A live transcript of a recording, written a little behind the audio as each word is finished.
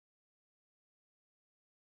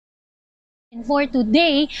And for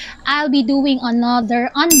today, I'll be doing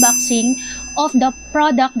another unboxing of the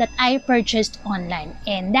product that I purchased online.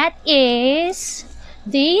 And that is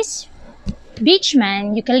this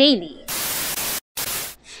Beachman Ukelele.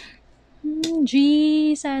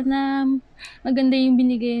 Sana maganda yung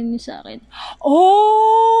binigay niyo sa akin.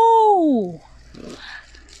 Oh!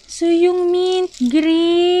 So yung mint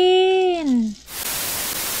green.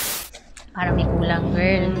 Parang may kulang,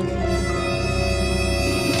 girl.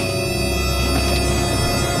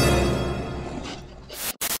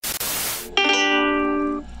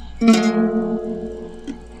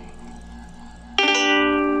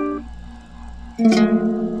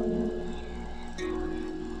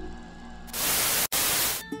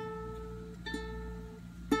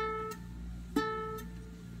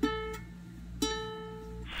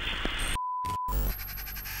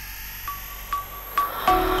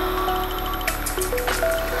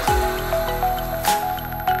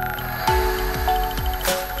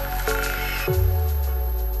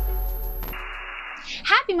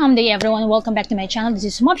 Happy MOMday everyone! Welcome back to my channel. This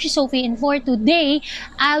is Momshie Sophie, and for today,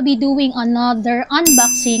 I'll be doing another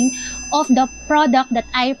unboxing of the product that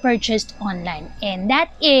I purchased online. And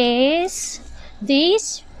that is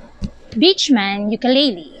this Beachman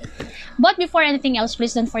Ukelele. But before anything else,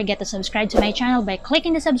 please don't forget to subscribe to my channel by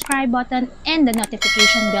clicking the subscribe button and the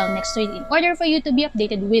notification bell next to it in order for you to be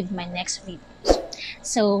updated with my next videos.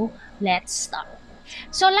 So, let's start.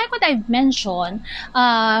 So, like what I've mentioned,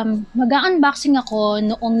 mag-unboxing ako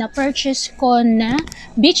noong na-purchase ko na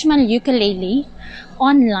Beachman Ukelele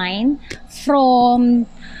online from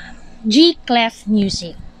G-Clef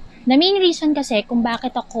Music. The main reason kasi kung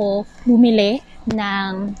bakit ako bumili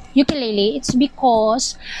ng ukulele, it's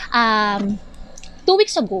because 2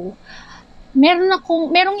 weeks ago,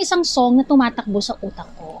 merong isang song na tumatakbo sa utak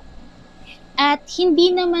ko. At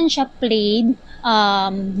hindi naman siya played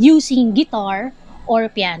using guitar or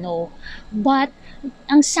piano. But,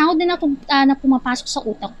 ang sound na pumapasok sa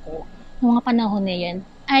utak ko noong mga panahon na yan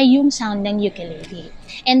ay yung sound ng ukulele.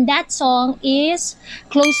 And that song is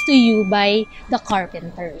Close to You by The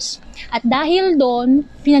Carpenters. At dahil doon,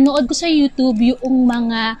 pinanood ko sa YouTube yung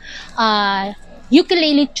mga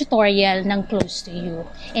ukulele tutorial ng Close to You.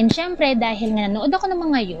 And syempre, dahil nga nanood ako ng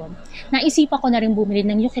mga yun, naisipan ko na rin bumili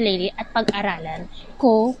ng ukulele at pag-aralan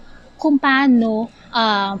ko kung paano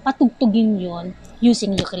patugtugin yon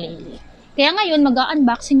using ukulele. Kaya ngayon,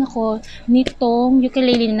 mag-unboxing ako nitong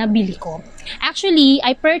ukulele na nabili ko. Actually,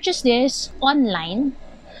 I purchased this online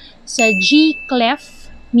sa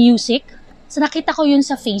G-Clef Music. So, nakita ko yun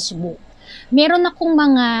sa Facebook. Meron akong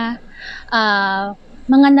mga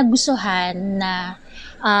nagustuhan na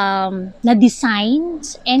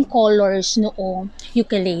designs and colors noong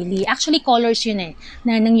ukulele. Actually, colors yun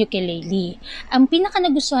ng ukulele. Ang pinaka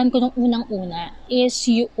nagustuhan ko nung unang-una is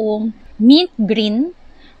yung mint green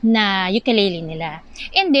na ukulele nila.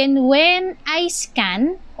 And then, when I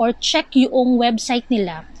scan or check yung website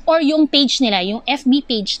nila, or yung page nila, yung FB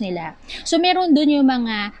page nila, so meron dun yung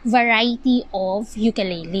mga variety of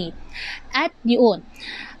ukulele. At yun,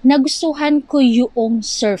 nagustuhan ko yung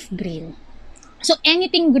surf green. So,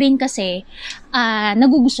 anything green kasi,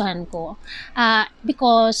 nagugustuhan ko.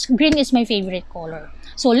 Because green is my favorite color.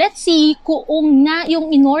 So, let's see kung yung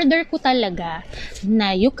in-order ko talaga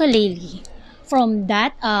na ukulele from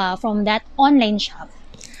that online shop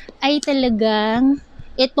ay talagang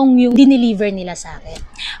itong yung dineliver nila sa akin.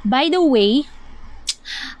 By the way,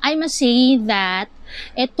 I must say that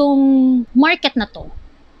itong market na to,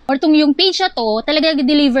 or itong yung page na to, talaga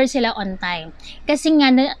deliver sila on time. Kasi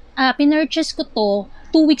nga, pinurchase ko to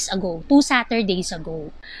 2 weeks ago, 2 Saturdays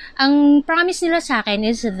ago. Ang promise nila sa akin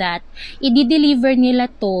is that i-deliver nila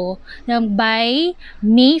to by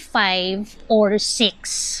May 5 or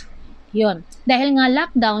 6. Yun. Dahil nga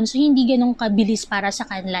lockdown, so hindi ganun kabilis para sa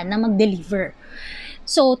kanila na mag-deliver.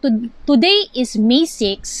 So, today is May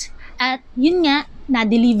 6 at yun nga,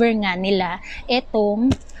 na-deliver nga nila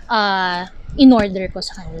itong in-order ko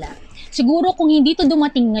sa kanila. Siguro kung hindi to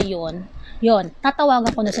dumating ngayon, yon,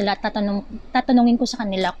 tatawagan ko na sila at tatanungin ko sa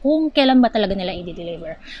kanila kung kailan ba talaga nila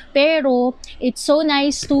i-deliver. Pero, it's so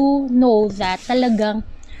nice to know that talagang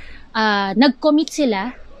nag-commit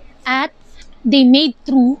sila at they made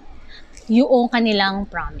true yung kanilang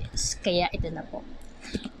promise. Kaya, ito na po.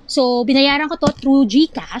 So, binayaran ko to through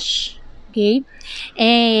GCash. Okay?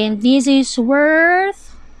 And this is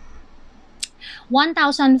worth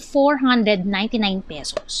 1,499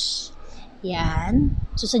 pesos. Yan.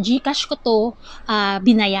 So, sa GCash ko to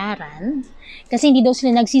binayaran. Kasi hindi daw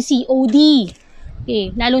sila nagsi-COD.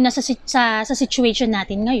 Okay. Lalo na sa situation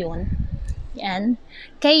natin ngayon. Yan.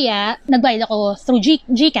 Kaya, nagbayad ako through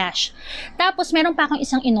Gcash. Tapos, meron pa akong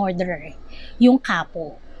isang in-order, yung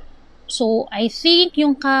kapo. So, I think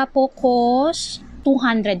yung kapo cost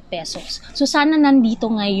 200 pesos. So, sana nandito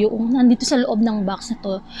sa loob ng box na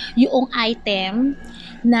to, yung item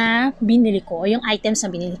na binili ko, yung items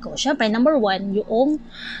na binili ko. Siyempre, number 1,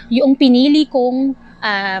 yung pinili kong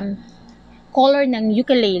color ng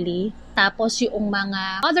ukulele, tapos yung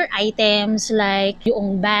mga other items like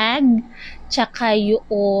yung bag, tsaka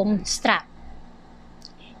yung strap.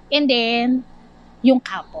 And then, yung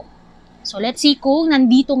kapo. So, let's see kung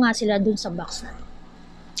nandito nga sila dun sa box na.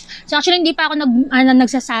 So, actually, hindi pa ako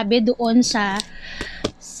nagsasabi doon sa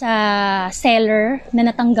seller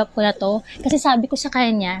na natanggap ko na to. Kasi sabi ko sa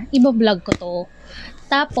kanya, iba-vlog ko to.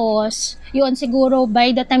 Tapos, yun, siguro,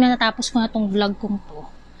 by the time na natapos ko na tong vlog kong to,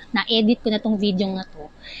 na-edit ko na tong video na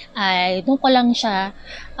to, ay, doon ko lang siya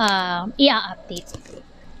i-update.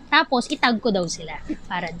 Tapos, itag ko daw sila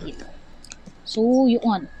para dito. So,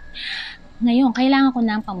 yun. Ngayon, kailangan ko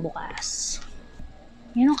ng pambukas.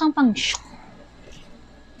 Meron kang pang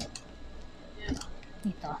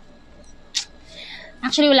dito.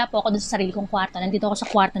 Actually, wala po ako dun sa sarili kong kwarto. Nandito ako sa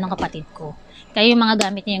kwarto ng kapatid ko. Kaya yung mga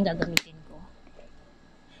gamit niya yung gagamitin ko.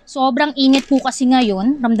 Sobrang init po kasi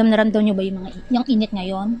ngayon. Ramdam na ramdam nyo ba yung init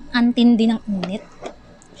ngayon? Antindi ng init.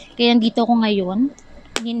 Kaya nandito ako ngayon.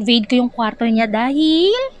 In-invade ko yung kwarto niya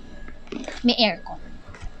dahil may aircon.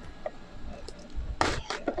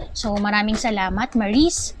 So, maraming salamat,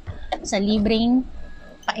 Maris, sa libreng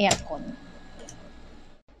pa-aircon.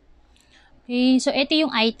 Okay, so ito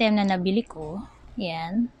yung item na nabili ko.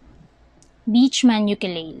 Yan. Beachman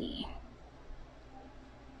Ukelele.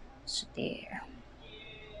 So, there.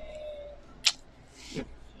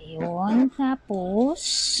 Yun. Tapos,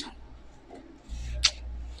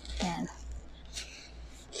 yan.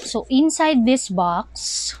 So, inside this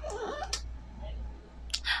box,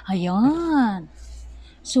 ayan.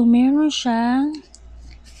 So, meron siyang,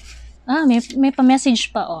 may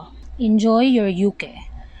pa-message pa, oh. Enjoy your uke.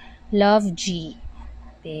 Love, G.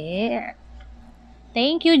 There.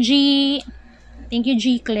 Thank you, G. Thank you,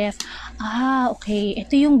 G. Clef. Okay.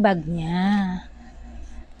 Ito yung bag niya.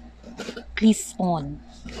 Cliff on.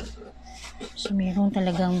 So, meron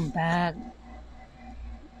talagang bag.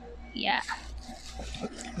 Yeah.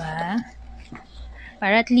 Diba?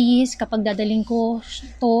 Para at least, kapag dadaling ko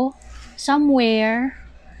to somewhere,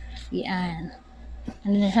 yan.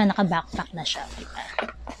 Ano na siya, naka-backpack na siya. Diba?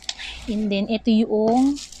 And then, ito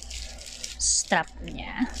yung strap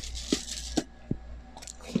niya.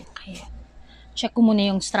 Okay. Check ko muna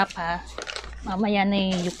yung strap, ha. Mamaya na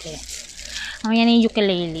yung Mamaya na yung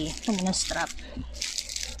ukulele. Ito muna strap.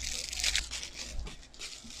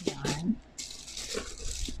 Yan.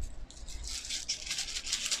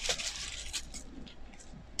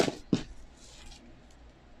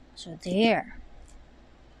 So, there.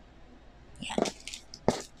 Yan.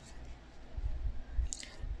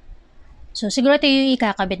 So, siguro ito yung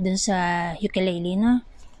ikakabit dun sa ukulele, no?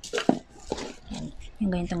 Yan.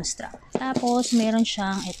 Yung ganitong strap. Tapos, meron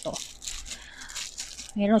siyang ito.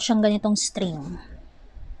 Meron siyang ganitong string.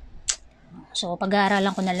 So,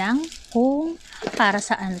 pag-aaralan ko na lang kung para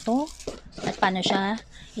saan to at paano siya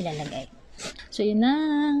ilalagay. So, yun na.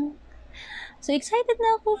 So, excited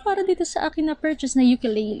na ako para dito sa akin na purchase na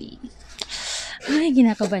ukulele. Ay,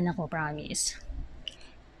 ginakabahan ako, promise.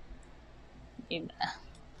 Diba?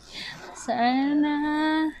 Sana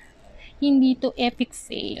hindi to epic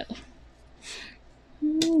fail.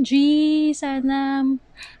 G, sana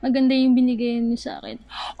maganda yung binigay niyo sa akin.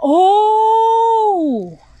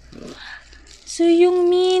 Oh! So, yung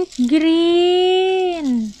mint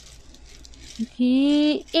green.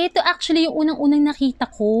 Okay. Ito actually yung unang-unang nakita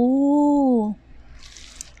ko.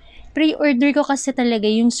 Pre-order ko kasi talaga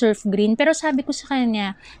yung surf green. Pero sabi ko sa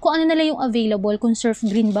kanya, kung ano na lang yung available, kung surf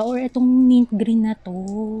green ba or itong mint green na to.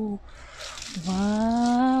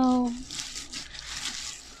 Wow.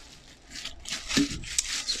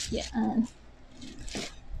 Yan.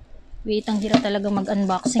 Wait, ang hirap talaga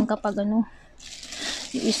mag-unboxing kapag ano.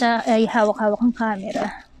 Yung isa ay hawak-hawak ang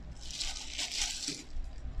camera.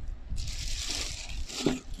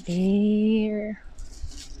 There.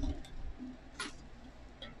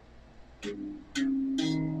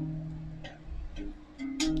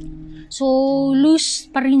 So,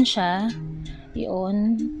 loose pa rin siya.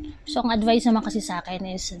 Yun. So, ang advice naman kasi sa akin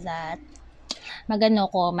is that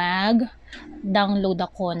mag-download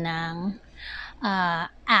ako ng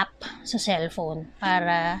app sa cellphone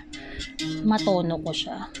para matono ko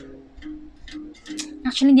siya.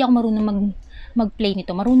 Actually, hindi ako marunong mag-play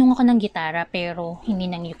nito. Marunong ako ng gitara pero hindi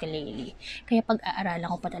ng ukulele. Kaya pag-aaralan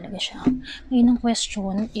ko pa talaga siya. Ngayon ang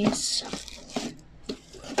question is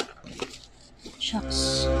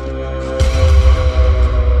Shucks.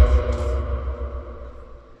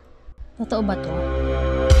 Totoo ba to?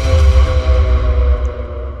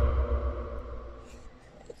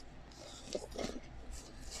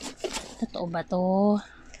 Totoo ba to?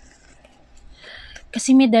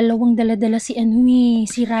 Kasi may dalawang dala-dala si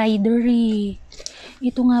si Ryder eh.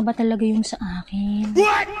 Ito nga ba talaga yung sa akin?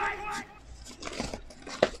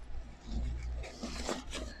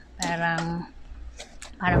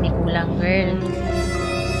 Parang may kulang, girl.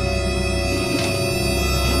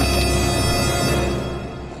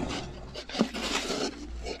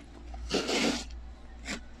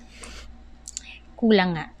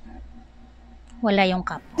 Kulang nga. Wala yung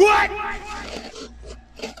cup.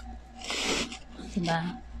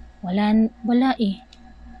 Diba? Wala eh.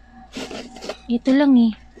 Ito lang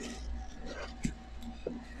eh.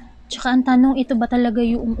 Tsaka ang tanong, ito ba talaga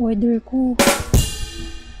yung order ko?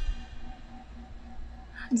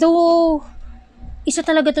 Though, isa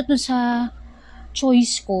talaga to sa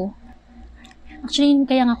choice ko. Actually,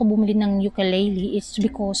 kaya nga ako bumili ng ukulele is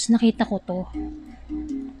because nakita ko to.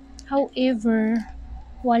 However,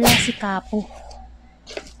 wala si Kapo.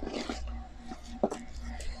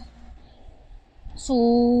 So,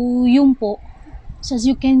 yun po. So, as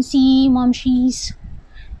you can see, Momshies,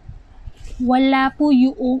 wala po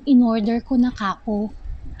yung in-order ko na Kapo.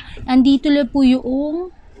 Andito lang po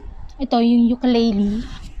yung ukulele.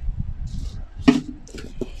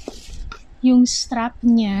 Yung strap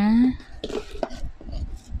niya.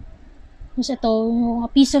 Tapos ito, a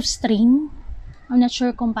piece of string. I'm not sure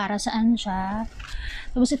kung para saan siya.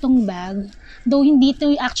 Tapos itong bag. Though hindi ito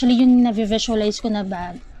actually yung na-visualize ko na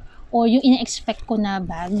bag. O yung ina-expect ko na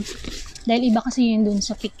bag. Dahil iba kasi yun dun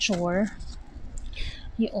sa picture.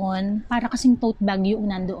 Yun. Para kasing tote bag yung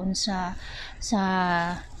nandoon sa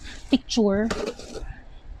picture.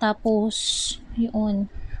 Tapos, yun.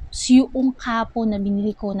 So, yung Kapo na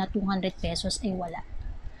binili ko na 200 pesos ay wala.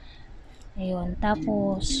 Ayun.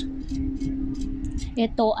 Tapos,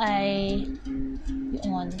 ito ay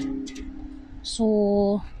yun.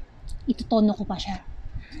 So, itutono ko pa siya.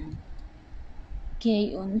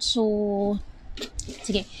 Okay, yun. So,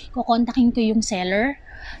 sige, kukontakin ko yung seller.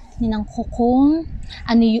 Tinang ko kung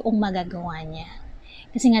ano yung magagawa niya.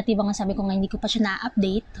 Kasi nga, diba nga sabi ko nga, hindi ko pa siya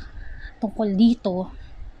na-update tungkol dito.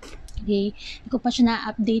 Okay, hindi ko pa siya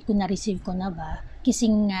na-update kung na-receive ko na ba. Kasi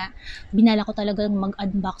nga, binala ko talaga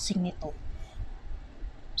mag-unboxing nito.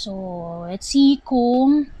 So, let's see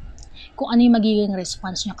kung ano yung magiging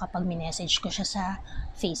response niya kapag minessage ko siya sa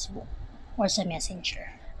Facebook or sa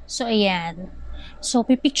Messenger. So, ayan. So,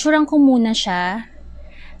 pipicturean ko muna siya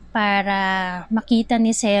para makita ni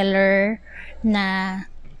seller na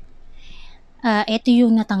ito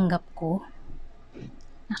yung natanggap ko.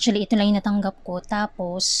 Actually, ito lang yung natanggap ko.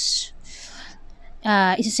 Tapos,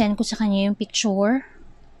 isasend ko sa kanya yung picture.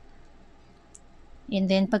 And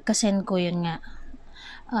then, pagka-send ko, yun nga,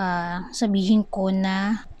 sabihin ko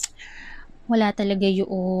na wala talaga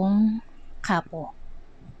yung Kapo.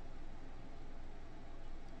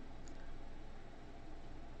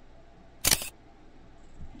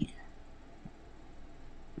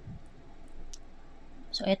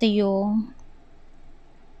 So, ito yung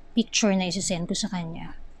picture na isasend ko sa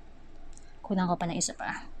kanya. Kunan ko pa ng isa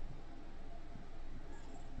pa.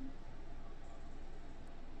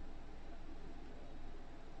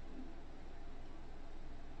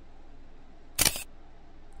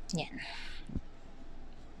 Yan.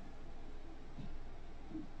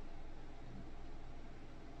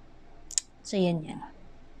 So, yan.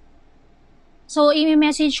 So,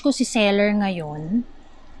 i-message ko si seller ngayon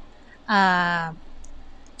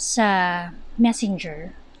sa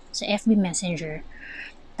Messenger, sa FB Messenger.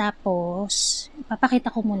 Tapos, papakita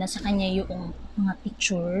ko muna sa kanya yung mga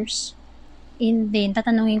pictures. And then,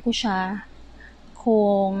 tatanungin ko siya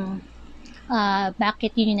kung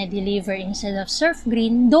bakit yun yung na-deliver instead of surf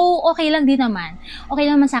green. Though, okay lang din naman. Okay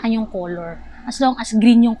lang naman sa akin yung color. As long as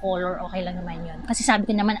green yung color, okay lang naman yun. Kasi sabi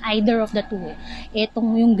ko naman, either of the two.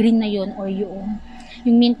 Itong yung green na yun or yung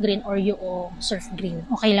mint green or yung surf green.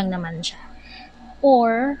 Okay lang naman siya.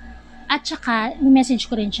 Or, at saka, message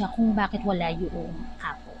ko rin siya kung bakit wala yung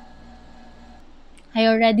Kapo. I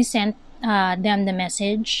already sent them the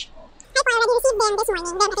message. I already received them this morning.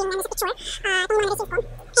 Then, ito yung nasa picture. Itong mga receive ko.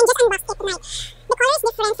 And just unboxed it tonight. The color is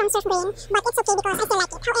different from surf green, but it's okay because I still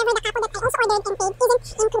like it. However, the Kapo that I also ordered and paid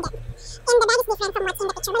isn't included. And the bag is different from what's in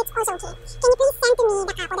the picture, but it's also okay. Can you please send to me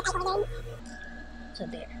the Kapo that I ordered? So,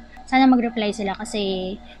 there. Sana mag-reply sila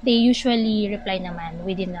kasi they usually reply naman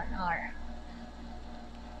within an hour.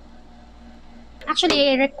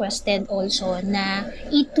 Actually, I requested also na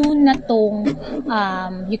i-tune na tong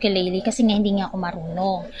ukulele kasi nga hindi nga ako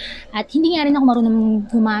marunong. At hindi nga rin ako marunong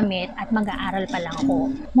gumamit at mag-aaral pa lang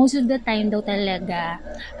ako. Most of the time daw talaga,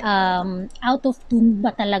 out of tune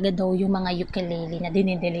ba talaga daw yung mga ukulele na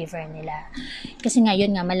dinideliver nila. Kasi nga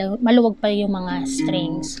yun nga, maluwag pa yung mga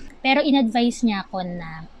strings. Pero in-advise niya ako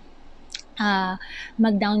na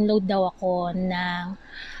mag-download daw ako ng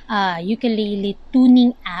ukulele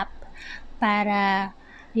tuning app para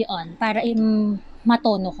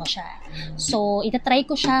matono ko siya. So, itatry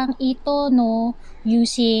ko siyang itono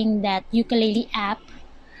using that ukulele app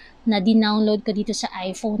na dinownload ko dito sa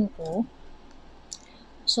iPhone ko.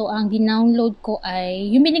 So, ang dinownload ko ay,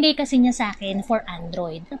 yung binigay kasi niya sa akin for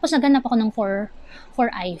Android. Tapos naghanap ako ng for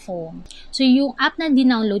iPhone. So, yung app na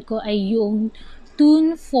dinownload ko ay yung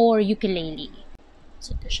Tune for Ukulele.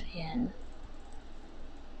 So, ito siya, yan.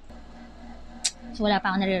 So, wala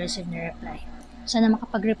pa ako nare-receive na reply. Sana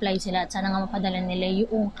makapag-reply sila at sana nga mapadala nila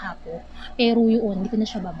yung kapo. Pero yun, hindi ko na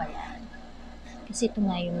siya babayaran. Kasi ito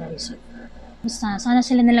nga yung na-receive. Basta, sana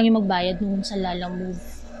sila na lang yung magbayad nung sa Lumbad.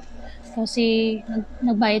 Kasi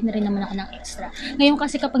nagbayad na rin naman ako ng extra. Ngayon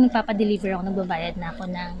kasi kapag nagpapadeliver ako, nagbabayad na ako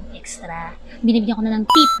ng extra. Binibigyan ko na ng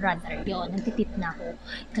tip rather. Yun, nagtitip na ako.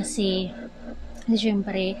 Kasi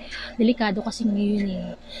syempre, delikado kasi ngayon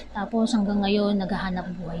eh. Tapos hanggang ngayon,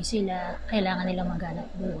 naghahanap buhay sila. Kailangan nila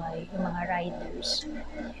maghanap buhay, yung mga riders.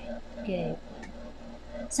 Okay.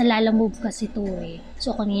 Sa Lumbad kasi to eh.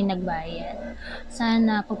 So, ako yung nagbayad.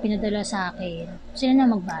 Sana, pag pinadala sa akin, sila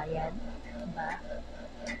na magbayad. Diba?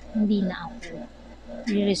 Hindi na ako.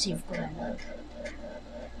 I-receive ko na lang.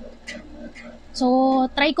 So,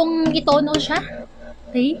 try kong itono siya.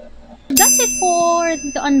 Okay? That's it for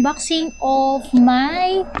the unboxing of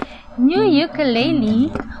my new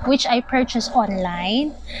ukulele, which I purchased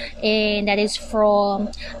online, and that is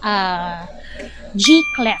from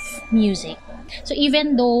G-Clef Music. So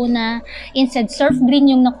even though na instead surf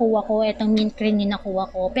green yung nakuha ko, etong mint green yung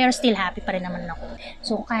nakuha ko, pero still happy pa rin naman ako.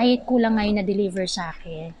 So kahit kulang ngayon na deliver sa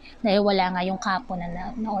akin, dahil wala nga yung kapo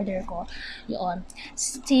na order ko, yun,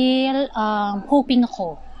 still hoping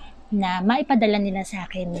ako na maipadala nila sa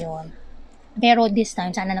akin yon. Pero this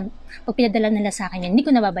time, sana pag pinadala nila sa akin yan, hindi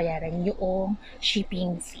ko nababayaran yung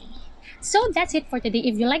shipping fee. So that's it for today.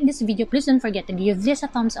 If you like this video, please don't forget to give this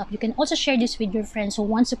a thumbs up. You can also share this with your friends who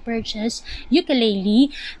wants to purchase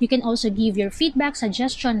ukulele. You can also give your feedback,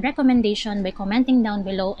 suggestion, recommendation by commenting down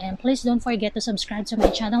below. And please don't forget to subscribe to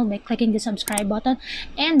my channel by clicking the subscribe button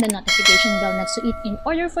and the notification bell next to it in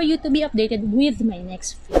order for you to be updated with my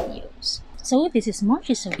next videos. So this is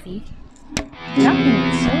Momshie Sophie. Rocking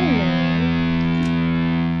it solo.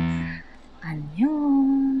 안녕.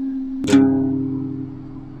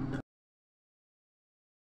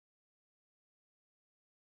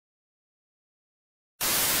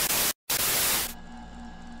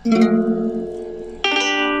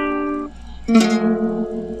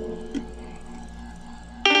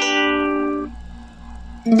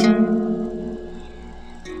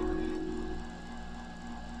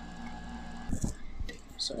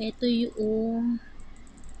 So, ito yung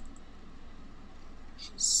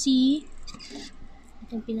C.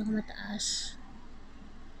 Ito yung pinakamataas.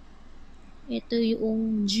 Ito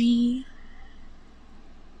yung G.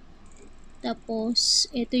 Tapos,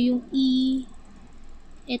 ito yung E.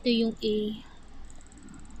 Ito yung A.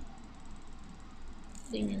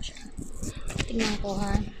 Ganyan siya. Tingnan ko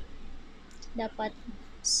ha. Dapat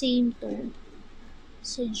same tone.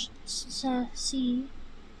 Sa C.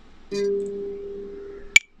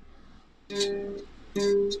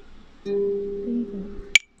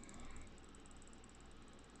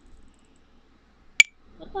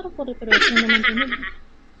 Parang pare-pareho na naman tunog.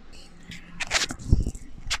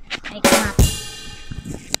 Ay, kamat.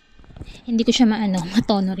 Hindi ko siya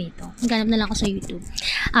matono rito. Maghanap na lang ako sa YouTube.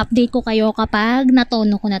 Update ko kayo kapag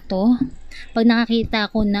natono ko na to. Pag nakakita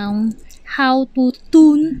ako ng how to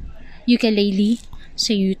tune ukulele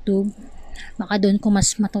sa YouTube, baka doon ko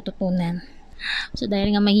mas matututunan. So,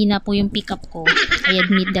 dahil nga mahina po yung pickup ko, I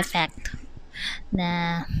admit the fact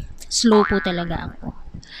na slow po talaga ako.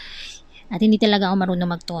 At hindi talaga ako marunong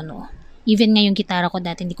magtono. Even nga yung gitara ko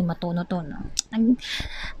dati, hindi ko matono-tono.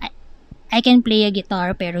 I can play a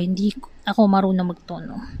guitar, pero hindi ako marunong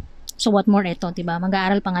magtono. So, what more ito, diba?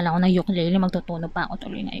 Mag-aaral pa nga lang ako ng ukulele, magtutono pa ako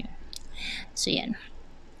tuloy ngayon. So, yan.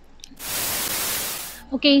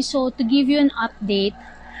 Okay, so, to give you an update,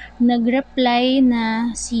 nag-reply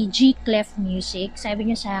na si G-Clef Music. Sabi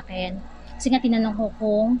niya sa akin, kasi nga tinanong ko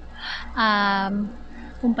kung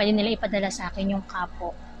pwede nila ipadala sa akin yung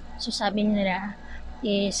kapo. So, sabi nila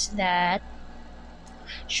is that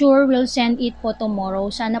Sure, we'll send it po tomorrow.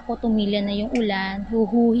 Sana po tumila na yung ulan.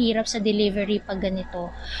 Hirap sa delivery pag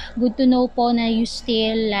ganito. Good to know po na you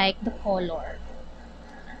still like the color.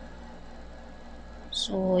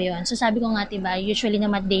 So, yun. So, sabi ko nga, diba, usually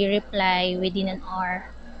naman they reply within an hour.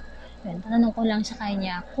 Yun, tanong ko lang sa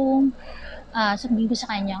kanya kung sabihin ko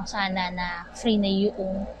sa kanya sana na free na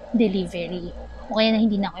yung delivery. O kaya na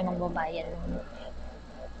hindi na ako magbabayad.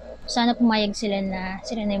 Sana pumayag sila na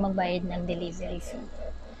yung magbayad ng delivery fee.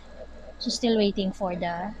 So, still waiting for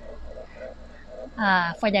the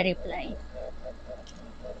reply.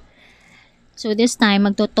 So, this time,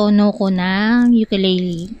 magtotono ko ng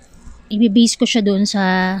ukulele. Ibibase ko siya doon sa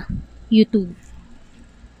YouTube.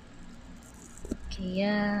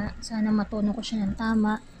 Kaya, sana matono ko siya ng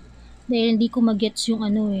tama. Dahil hindi ko mag-gets yung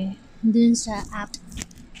dun sa app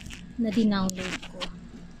na dinownload ko.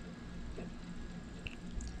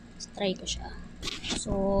 Try ko siya.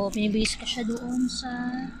 So, binibase ko siya doon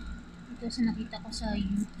sa nakita ko sa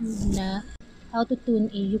YouTube na how to tune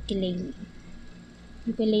a ukulele.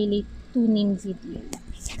 Ukulele tuning video.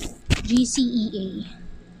 GCEA.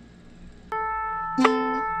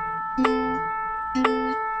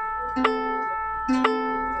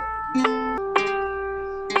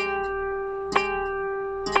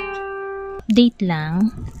 Update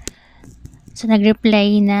lang. So,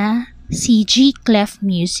 nag-reply na CG Clef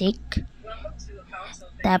Music.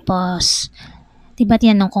 Tapos, diba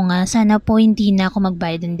tinanong ko nga, sana po hindi na ako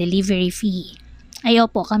magbayad ng delivery fee.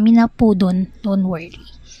 Ayaw po, kami na po dun. Don't worry.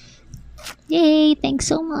 Yay!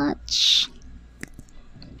 Thanks so much.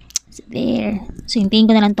 So, there. So,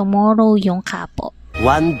 hintayin ko na lang tomorrow yung kapo.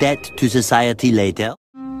 One debt to society later.